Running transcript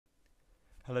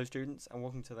Hello students, and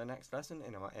welcome to the next lesson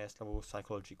in our AS level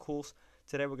psychology course.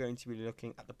 Today we're going to be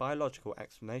looking at the biological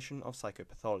explanation of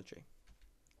psychopathology.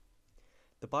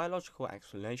 The biological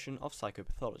explanation of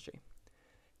psychopathology.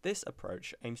 This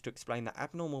approach aims to explain that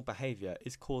abnormal behaviour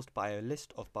is caused by a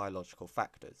list of biological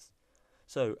factors.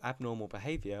 So abnormal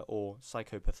behaviour, or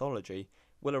psychopathology,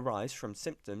 will arise from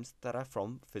symptoms that are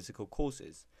from physical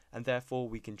causes, and therefore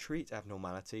we can treat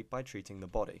abnormality by treating the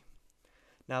body.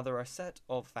 Now there are a set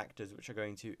of factors which are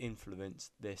going to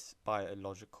influence this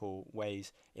biological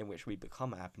ways in which we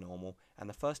become abnormal, and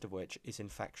the first of which is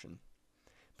infection.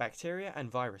 Bacteria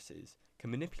and viruses can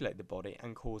manipulate the body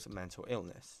and cause mental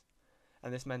illness,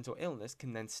 and this mental illness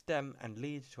can then stem and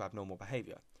lead to abnormal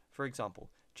behaviour. For example,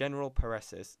 general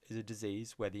paresis is a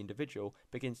disease where the individual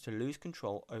begins to lose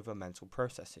control over mental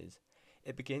processes.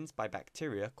 It begins by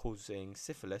bacteria causing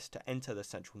syphilis to enter the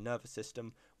central nervous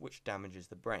system, which damages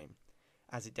the brain.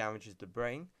 As it damages the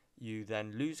brain, you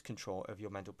then lose control of your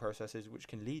mental processes, which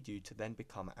can lead you to then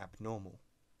become abnormal.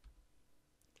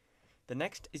 The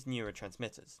next is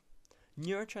neurotransmitters.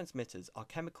 Neurotransmitters are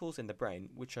chemicals in the brain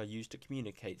which are used to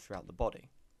communicate throughout the body.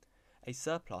 A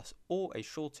surplus or a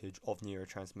shortage of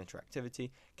neurotransmitter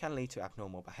activity can lead to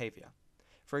abnormal behavior.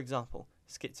 For example,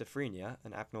 schizophrenia,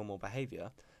 an abnormal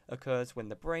behavior, occurs when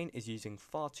the brain is using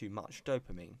far too much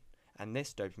dopamine, and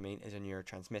this dopamine is a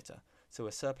neurotransmitter. So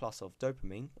a surplus of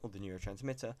dopamine, or the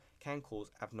neurotransmitter, can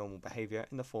cause abnormal behavior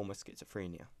in the form of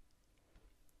schizophrenia.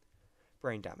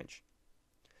 Brain damage.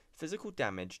 Physical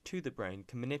damage to the brain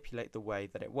can manipulate the way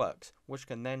that it works, which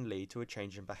can then lead to a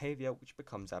change in behavior which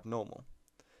becomes abnormal.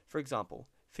 For example,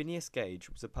 Phineas Gage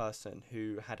was a person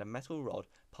who had a metal rod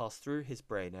pass through his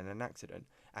brain in an accident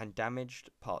and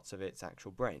damaged parts of its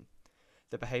actual brain.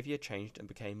 The behavior changed and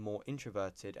became more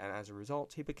introverted, and as a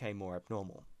result he became more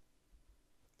abnormal.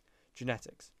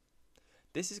 Genetics.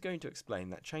 This is going to explain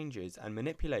that changes and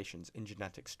manipulations in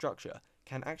genetic structure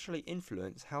can actually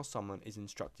influence how someone is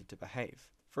instructed to behave.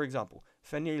 For example,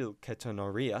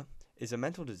 phenylketonuria is a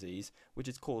mental disease which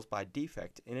is caused by a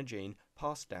defect in a gene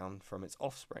passed down from its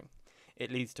offspring.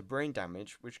 It leads to brain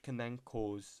damage, which can then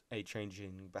cause a change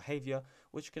in behavior,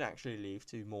 which can actually lead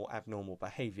to more abnormal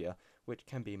behavior, which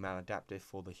can be maladaptive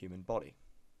for the human body.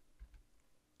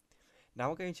 Now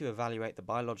we're going to evaluate the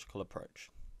biological approach.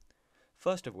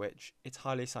 First of which, it's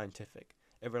highly scientific.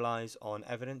 It relies on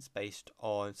evidence based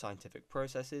on scientific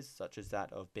processes, such as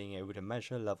that of being able to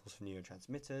measure levels of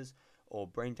neurotransmitters or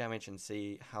brain damage and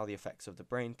see how the effects of the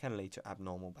brain can lead to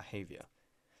abnormal behavior.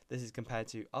 This is compared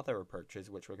to other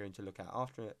approaches which we're going to look at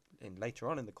later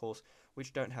on in the course,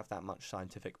 which don't have that much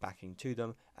scientific backing to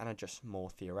them and are just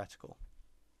more theoretical.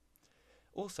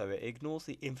 Also, it ignores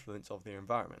the influence of the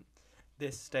environment.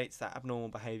 This states that abnormal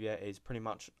behavior is pretty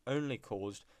much only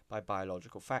caused by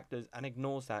biological factors and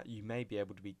ignores that you may be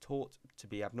able to be taught to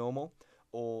be abnormal,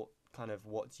 or kind of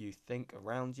what you think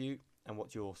around you and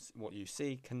what you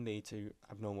see can lead to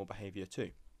abnormal behavior too.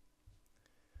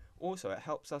 Also, it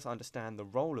helps us understand the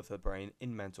role of the brain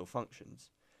in mental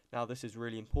functions. Now, this is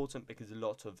really important because a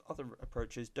lot of other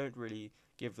approaches don't really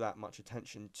give that much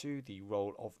attention to the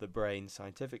role of the brain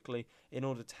scientifically in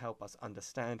order to help us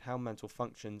understand how mental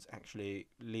functions actually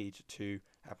lead to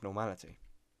abnormality.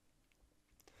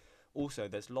 Also,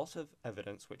 there's lots of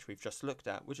evidence which we've just looked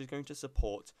at which is going to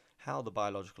support how the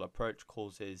biological approach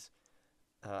causes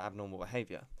abnormal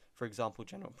behavior. For example,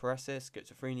 general paresis,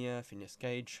 schizophrenia, Phineas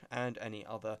Gage, and any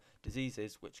other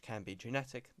diseases which can be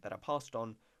genetic that are passed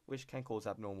on, which can cause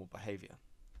abnormal behavior.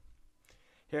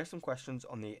 Here are some questions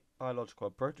on the biological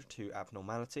approach to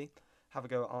abnormality. Have a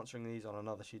go at answering these on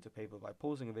another sheet of paper by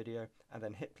pausing a video, and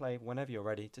then hit play whenever you're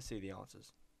ready to see the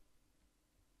answers.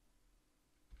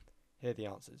 Here are the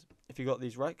answers. If you got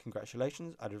these right,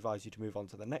 congratulations. I'd advise you to move on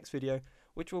to the next video,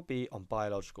 which will be on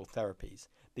biological therapies.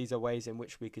 These are ways in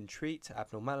which we can treat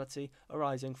abnormality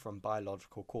arising from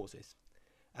biological causes.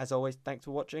 As always, thanks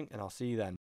for watching, and I'll see you then.